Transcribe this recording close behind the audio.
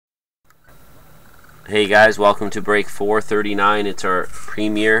Hey guys, welcome to break 439. It's our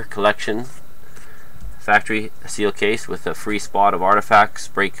Premier Collection factory seal case with a free spot of artifacts,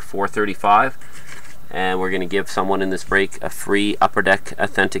 break 435. And we're going to give someone in this break a free Upper Deck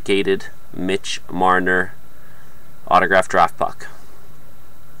authenticated Mitch Marner autographed draft puck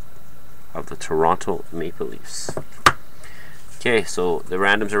of the Toronto Maple Leafs. Okay, so the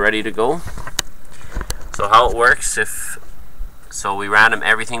randoms are ready to go. So how it works, so we random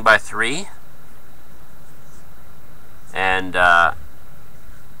everything by 3. And let's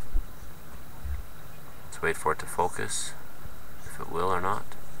wait for it to focus, if it will or not.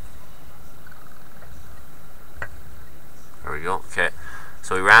 There we go. Okay,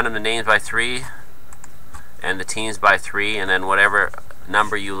 so we random the names by 3 and the teams by 3, and then whatever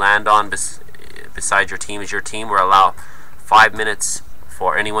number you land on beside your team is your team. We'll allow 5 minutes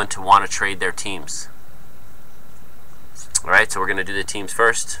for anyone to want to trade their teams. Alright, so we're going to do the teams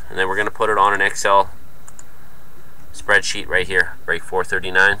first, and then we're going to put it on an Excel spreadsheet right here, break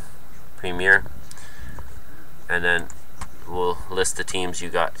 439 Premier, and then we'll list the teams you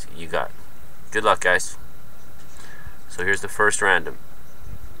got. Good luck, guys. So here's the first random.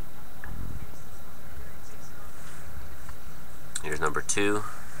 Here's number 2.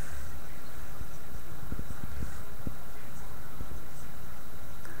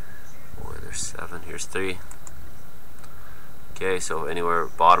 Boy, there's 7. Here's 3. Okay, so anywhere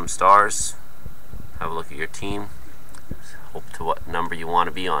bottom stars, have a look at your team. Hope to what number you want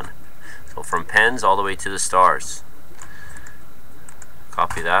to be on. So from pens all the way to the stars.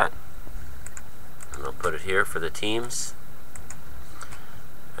 Copy that, and I'll put it here for the teams.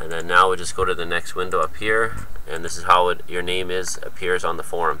 And then now we'll just go to the next window up here, and this is how your name appears on the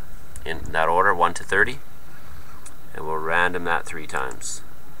form in that order, 1 to 30, and we'll random that 3 times.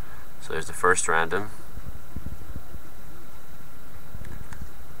 So there's the first random.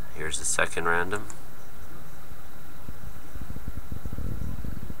 Here's the second random.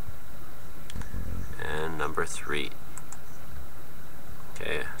 And number 3.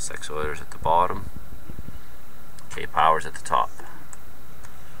 Okay, Sex Oilers at the bottom. K Powers at the top.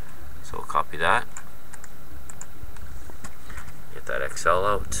 So we'll copy that. Get that Excel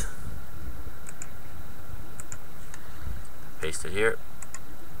out. Paste it here.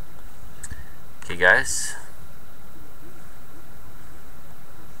 Okay, guys.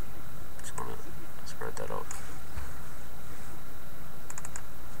 Just want to spread that out.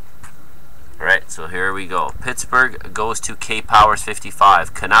 Alright, so here we go. Pittsburgh goes to K Powers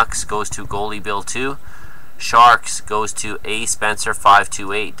 55. Canucks goes to Goalie Bill 2. Sharks goes to A Spencer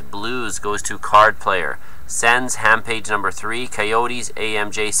 528. Blues goes to Card Player. Sens Hampage number 3. Coyotes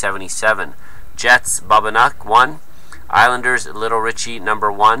AMJ 77. Jets Babanuk 1. Islanders Little Richie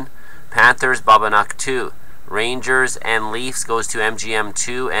number 1. Panthers Babanuk 2. Rangers and Leafs goes to MGM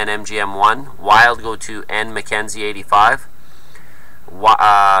 2 and MGM 1. Wild go to N Mackenzie 85.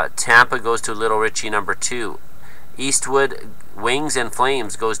 Tampa goes to Little Richie number 2. Eastwood Wings and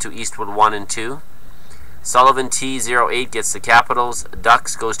Flames goes to Eastwood 1 and 2. Sullivan T08 gets the Capitals.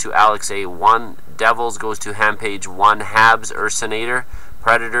 Ducks goes to Alex A1. Devils goes to Hampage 1. Habs Ursinator.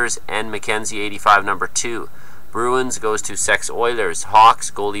 Predators and Mackenzie 85 number 2. Bruins goes to Sex Oilers.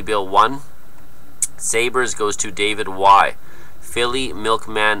 Hawks Goalie Bill 1. Sabres goes to David Y. Philly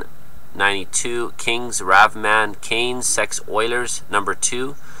Milkman 92. Kings Ravman. Canes Sex Oilers number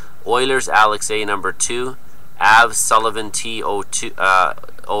 2. Oilers Alex A number 2. Avs Sullivan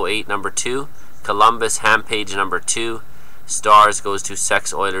T08 number 2. Columbus Hampage number 2. Stars goes to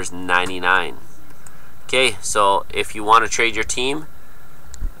Sex Oilers 99. Okay, so if you want to trade your team,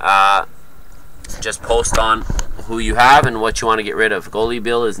 just post on who you have and what you want to get rid of. Goalie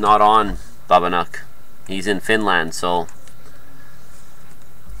Bill is not on Babanuk. He's in Finland, so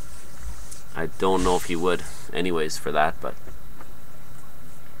I don't know if he would anyways for that, but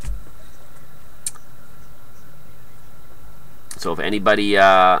so if anybody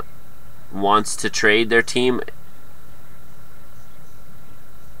wants to trade their team,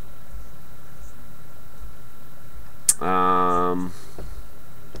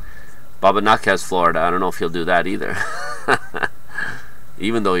 Babanuk has Florida. I don't know if he'll do that either.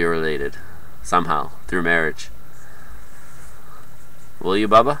 Even though you're related somehow through marriage. Will you,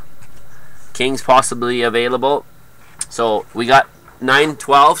 Bubba? Kings possibly available. So we got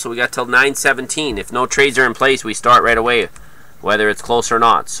 9:12, so we got till 9:17. If no trades are in place, we start right away, whether it's close or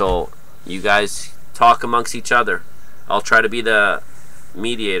not. So you guys talk amongst each other. I'll try to be the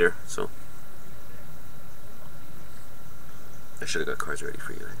mediator. So I should have got cards ready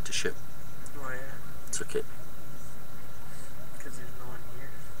for you to ship. Oh yeah. It's okay. Because there's no one here.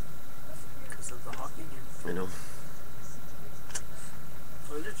 Because of the hockey game. I know.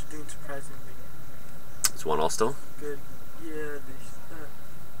 What are you doing surprisingly? It's 1-all still. Good. Yeah, they I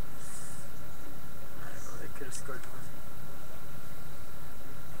don't know, they could have scored one.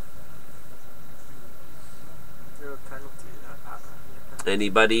 They're a penalty.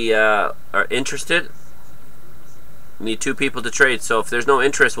 Anybody are interested? We need 2 people to trade, so if there's no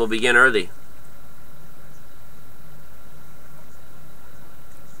interest, we'll begin early.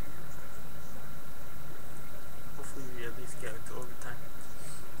 Hopefully we at least get it to overtime.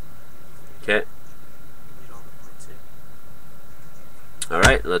 Okay. We need all the points here.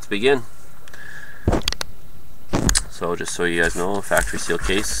 Alright, let's begin. So just so you guys know, factory seal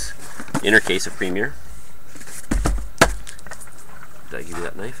case, inner case of Premier. Did I give you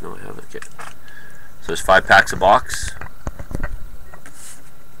that knife? No, I haven't. Okay. So there's 5 packs a box.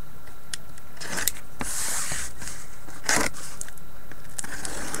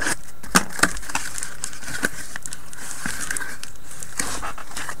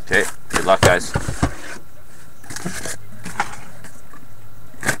 Okay, good luck, guys.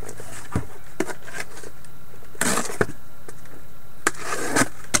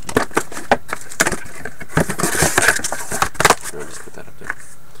 I'll just put that up there.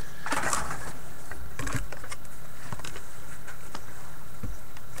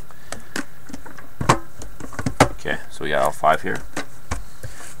 Okay, so we got all 5 here.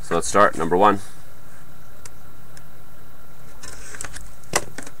 So let's start. Number 1.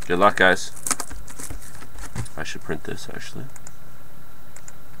 Good luck, guys. I should print this actually.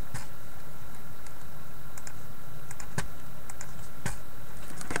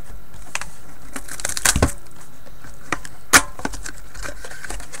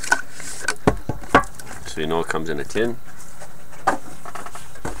 So you know it comes in a tin.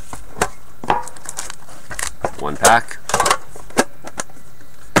 1 pack.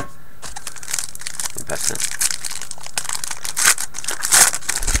 And pass it.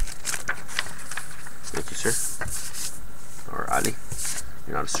 Thank you, sir. Or Ali.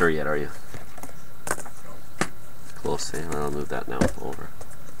 You're not a sir yet, are you? Close, eh? I'll move that now over.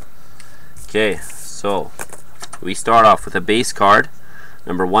 Okay, so we start off with a base card,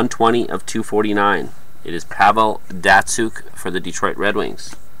 number 120 of 249. It is Pavel Datsyuk for the Detroit Red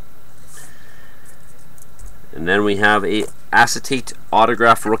Wings. And then we have a acetate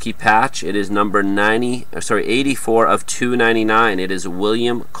autograph rookie patch. It is number 84 of 299. It is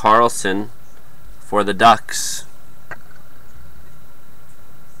William Karlsson for the Ducks.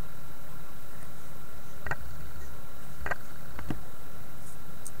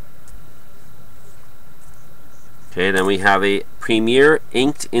 Okay, then we have a Premier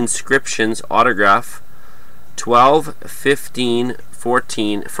Inked Inscriptions autograph, 12, 15,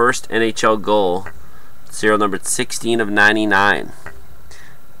 14, first NHL goal, serial number 16 of 99.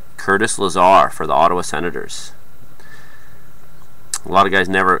 Curtis Lazar for the Ottawa Senators. A lot of guys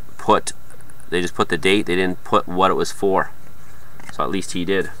never put, they just put the date, they didn't put what it was for. So at least he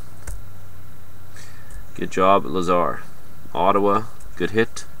did. Good job, Lazar. Ottawa, good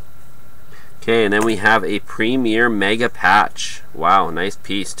hit. Okay, and then we have a Premier Mega Patch. Wow, nice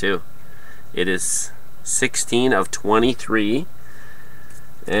piece too. It is 16 of 23.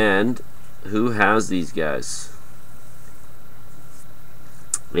 And who has these guys?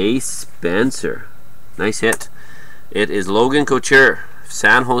 A Spencer. Nice hit. It is Logan Couture,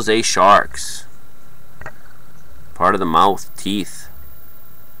 San Jose Sharks. Part of the mouth, teeth.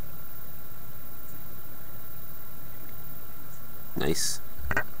 Nice.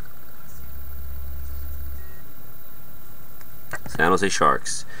 San Jose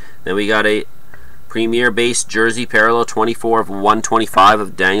Sharks. Then we got a Premier Base Jersey Parallel 24 of 125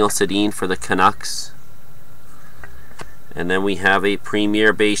 of Daniel Sedin for the Canucks. And then we have a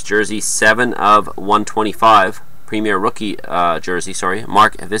Premier Base Jersey 7 of 125. Premier Rookie Jersey, sorry.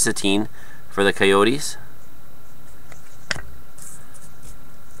 Mark Visitin for the Coyotes.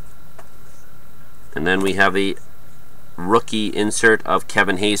 And then we have a rookie insert of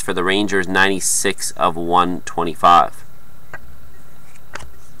Kevin Hayes for the Rangers, 96 of 125.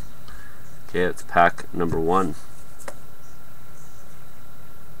 Okay, that's pack number 1.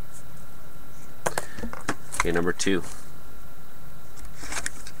 Okay, number 2.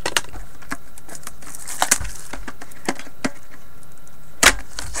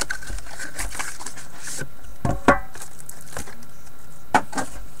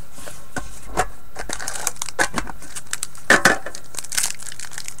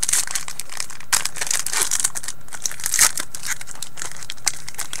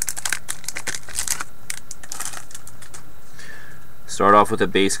 Start off with a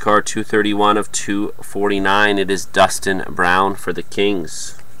base card, 231 of 249. It is Dustin Brown for the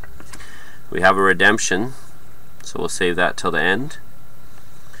Kings. We have a redemption, so we'll save that till the end.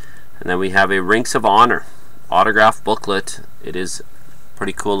 And then we have a Rinks of Honor autograph booklet. It is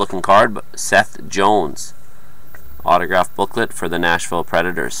pretty cool looking card, but Seth Jones autograph booklet for the Nashville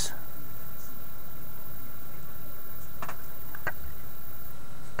Predators.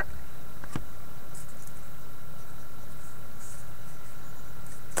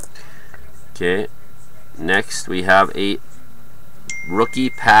 Okay, next we have a rookie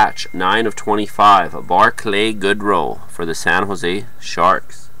patch 9 of 25, a Barclay Goodrow for the San Jose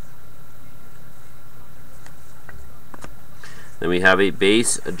Sharks. Then we have a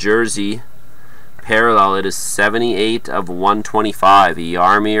base jersey parallel. It is 78 of 125,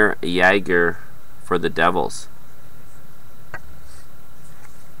 Jaromir Jagr for the Devils.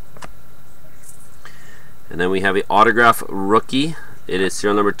 And then we have an autograph rookie. It is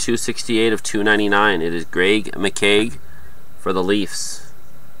serial number 268 of 299. It is Greg McKegg for the Leafs.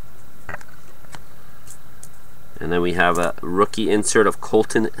 And then we have a rookie insert of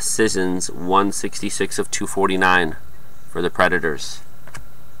Colton Sissons, 166 of 249 for the Predators.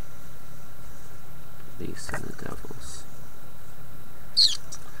 Leafs and the Devils.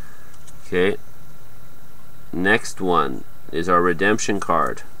 Okay. Next one is our redemption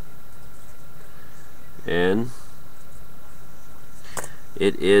card. And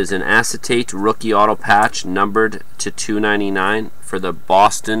it is an acetate rookie auto patch numbered to 299 for the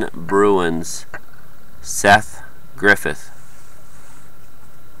Boston Bruins, Seth Griffith.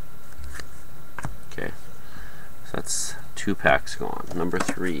 Okay, so that's 2 packs gone. Number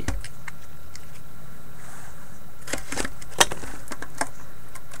 3.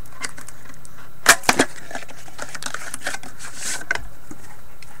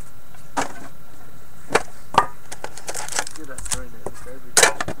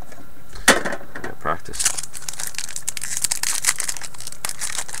 Practice.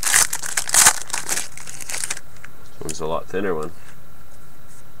 This one's a lot thinner one.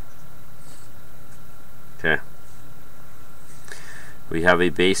 Okay. We have a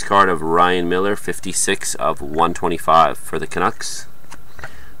base card of Ryan Miller, 56 of 125 for the Canucks.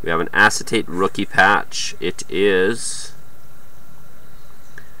 We have an acetate rookie patch. It is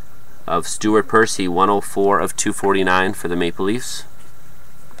of Stuart Percy, 104 of 249 for the Maple Leafs.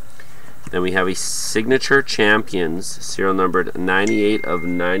 Then we have a Signature Champions, serial numbered 98 of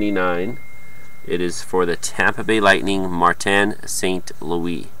 99. It is for the Tampa Bay Lightning, Martin St.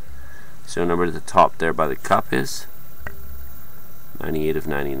 Louis. Serial number at the top there by the cup is 98 of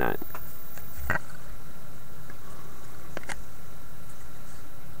 99.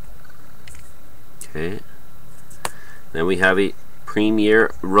 Okay. Then we have a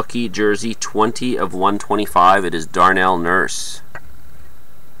Premier Rookie Jersey, 20 of 125. It is Darnell Nurse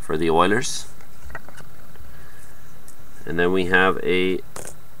for the Oilers. And then we have a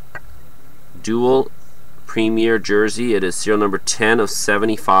dual Premier Jersey. It is serial number 10 of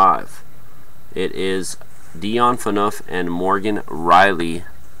 75. It is Dion Phaneuf and Morgan Riley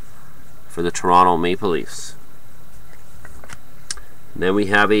for the Toronto Maple Leafs. And then we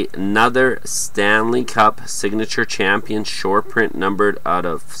have another Stanley Cup Signature Champion short print numbered out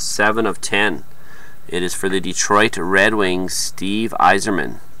of 7 of 10. It is for the Detroit Red Wings, Steve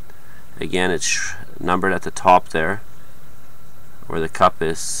Yzerman. Again, it's numbered at the top there where the cup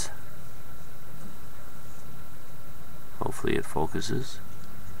is. Hopefully it focuses.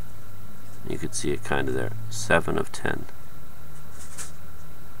 You can see it kind of there. 7 of 10.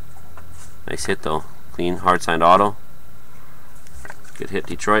 Nice hit though. Clean, hard signed auto. Good hit,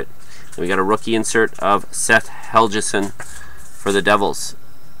 Detroit. And we got a rookie insert of Seth Helgeson for the Devils.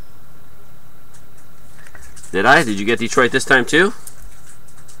 Did you get Detroit this time too?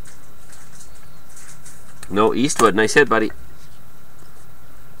 No, Eastwood. Nice hit, buddy.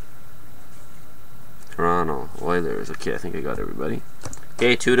 Toronto Oilers. Okay, I think I got everybody.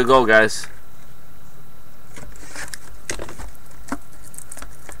 Okay, 2 to go, guys.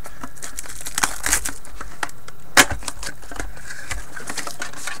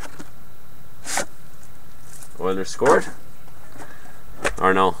 Oilers scored?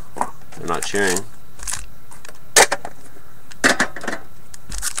 Or no, they're not cheering.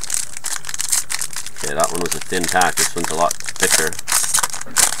 Okay, that one was a thin pack. This one's a lot thicker.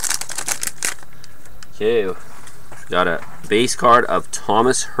 Okay, got a base card of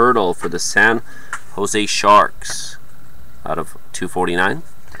Thomas Hertl for the San Jose Sharks out of 249.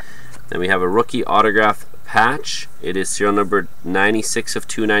 Then we have a rookie autograph patch. It is serial number 96 of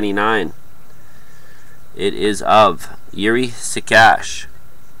 299. It is of Yuri Sikash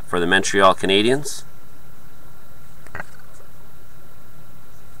for the Montreal Canadiens.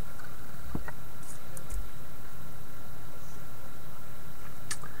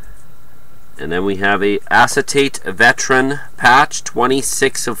 And then we have a acetate veteran patch,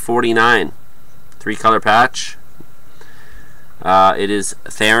 26 of 49. 3-color patch. It is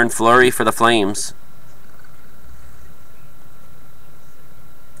Theoren Fleury for the Flames.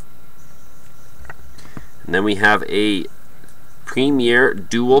 And then we have a Premier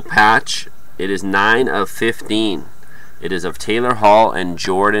dual patch. It is 9 of 15. It is of Taylor Hall and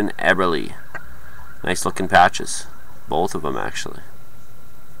Jordan Eberle. Nice looking patches. Both of them, actually.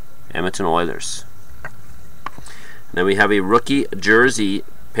 Edmonton Oilers. And then we have a rookie jersey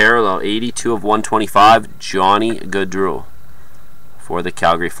parallel, 82 of 125, Johnny Gaudreau for the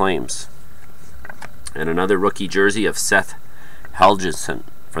Calgary Flames. And another rookie jersey of Seth Helgeson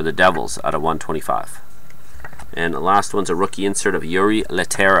for the Devils out of 125. And the last one's a rookie insert of Yuri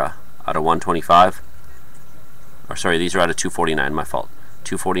Lehtera out of 125. Or sorry, these are out of 249, my fault.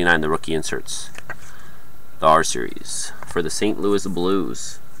 249, the rookie inserts. The R Series for the St. Louis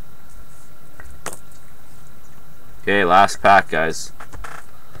Blues. Okay, last pack, guys.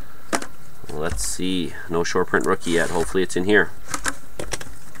 Let's see. No short print rookie yet. Hopefully it's in here.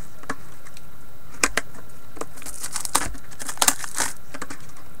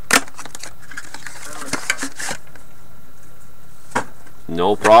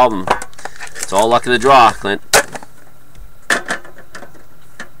 No problem. It's all luck of the draw, Clint.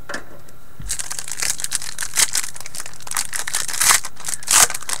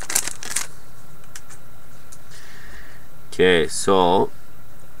 Okay, so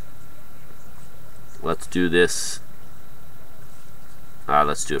let's do this.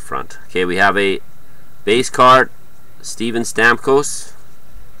 Let's do it front. Okay, we have a base card, Steven Stamkos,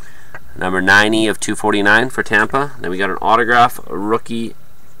 number 90 of 249 for Tampa. Then we got an autograph, a rookie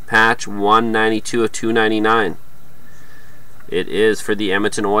patch, 192 of 299. It is for the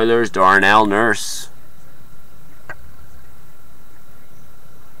Edmonton Oilers, Darnell Nurse.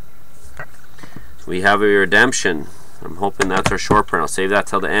 We have a redemption. I'm hoping that's our short print. I'll save that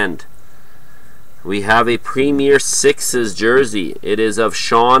till the end. We have a Premier Sixes jersey. It is of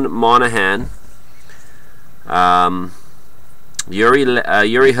Sean Monahan, Yuri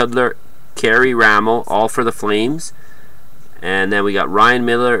Hudler, Kerry Ramo, all for the Flames. And then we got Ryan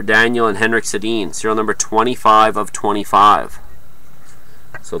Miller, Daniel, and Henrik Sedin. Serial number 25 of 25.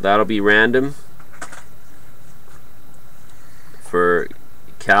 So that'll be random for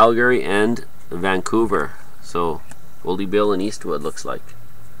Calgary and Vancouver. So Goldie Bill and Eastwood looks like.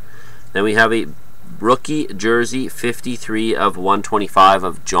 Then we have a rookie jersey, 53 of 125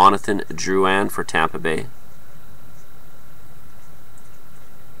 of Jonathan Drouin for Tampa Bay.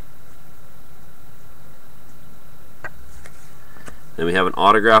 Then we have an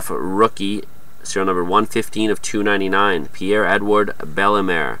autograph rookie, serial number 115 of 299, Pierre-Edouard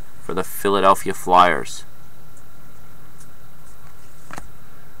Bellemare for the Philadelphia Flyers.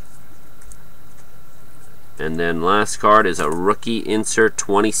 And then last card is a rookie insert,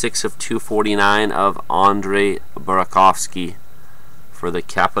 26 of 249 of Andre Burakovsky for the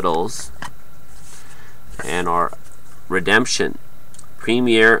Capitals. And our redemption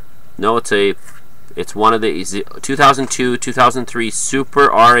Premier, no, it's one of the 2002-2003 Super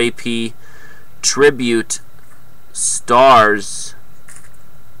RAP Tribute Stars,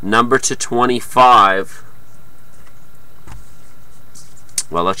 number to 25.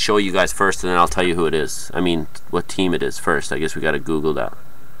 Well, let's show you guys first, and then I'll tell you who it is. I mean, what team it is first. I guess we got to Google that.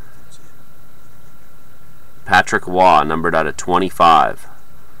 Patrick Waugh, numbered out of 25.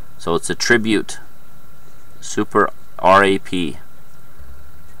 So it's a tribute. Super RAP.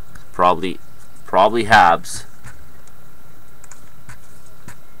 Probably Habs.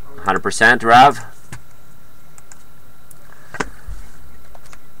 100% Rav?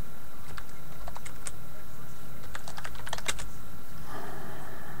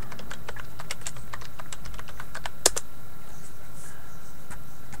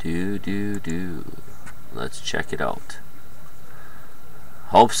 Do. Let's check it out.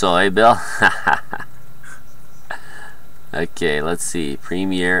 Hope so, eh, Bill? Okay, let's see.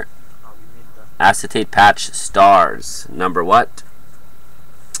 Premier Acetate Patch Stars. Number what?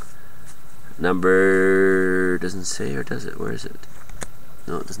 Number doesn't say, or does it? Where is it?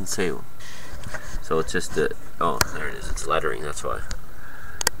 No, it doesn't say. So it's just the, oh, there it is. It's lettering, that's why.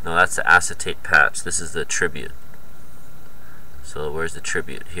 No, that's the acetate patch. This is the tribute. So where's the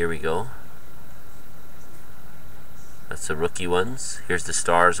tribute? Here we go. That's the rookie ones. Here's the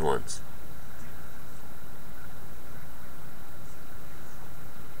stars ones.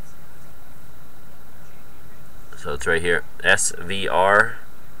 So it's right here. SVR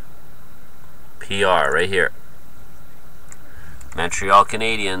PR right here. Montreal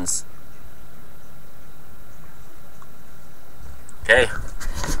Canadiens. Okay.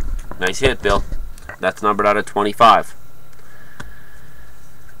 Nice hit, Bill. That's numbered out of 25.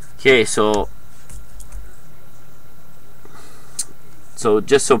 Okay, so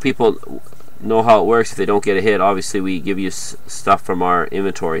just so people know how it works, if they don't get a hit, obviously we give you stuff from our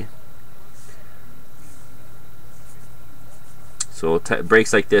inventory. So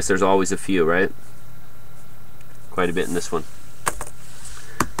breaks like this, there's always a few, right? Quite a bit in this one.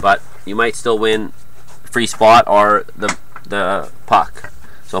 But you might still win free spot or the puck.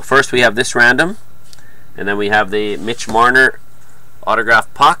 So first we have this random, and then we have the Mitch Marner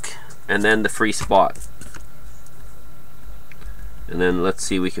autographed puck, and then the free spot. And then let's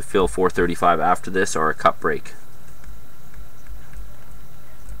see, we can fill 435 after this, or a cup break.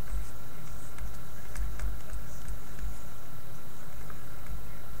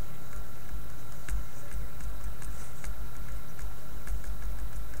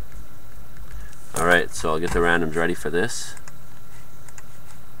 Alright, so I'll get the randoms ready for this.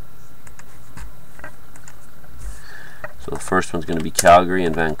 So the first one's going to be Calgary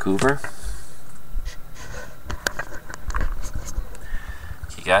and Vancouver.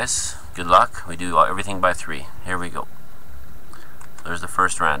 Okay guys, good luck. We do everything by 3. Here we go. There's the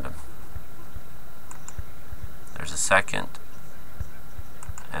first random. There's a second.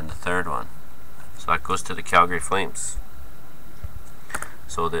 And the third one. So that goes to the Calgary Flames.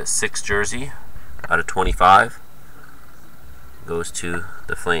 So the 6th jersey out of 25 goes to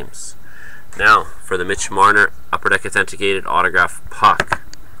the Flames. Now for the Mitch Marner Upper Deck Authenticated autograph puck.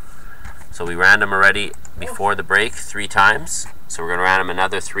 So we ran them already before the break 3 times. So we're going to random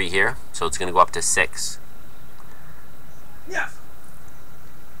another 3 here. So it's going to go up to 6. Yeah.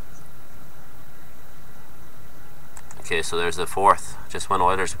 Okay, so there's the 4th. Just when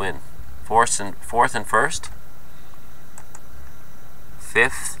Oilers win. 4th and 1st.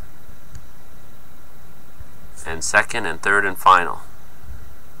 5th. And 2nd and 3rd and final.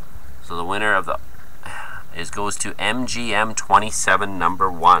 So the winner of the goes to MGM 27 number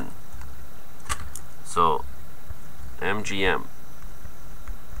 1. So MGM.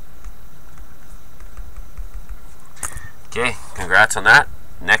 Okay, congrats on that.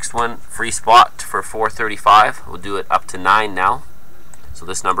 Next one, free spot for 435. We'll do it up to 9 now. So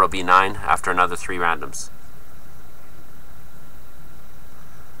this number will be 9 after another 3 randoms.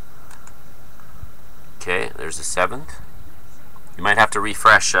 Okay, there's the 7th. You might have to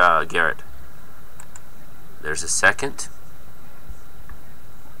refresh, Garrett. There's the 2nd.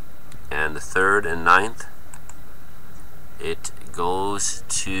 And the 3rd and 9th. It goes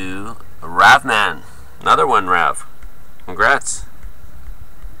to Ravman. Another one, Rav. Congrats.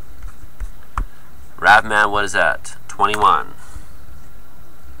 Ravman, what is that? 21.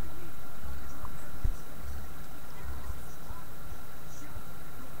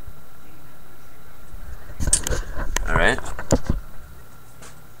 Alright.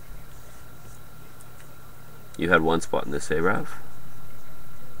 You had 1 spot in this, eh, Rav?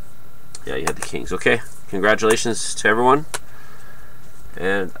 Yeah, you had the Kings. Okay, congratulations to everyone.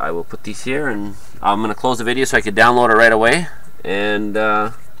 And I will put these here, and I'm going to close the video so I can download it right away. And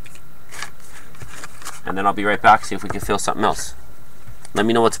then I'll be right back, see if we can fill something else. Let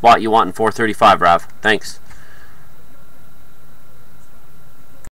me know what spot you want in 435, Rav. Thanks.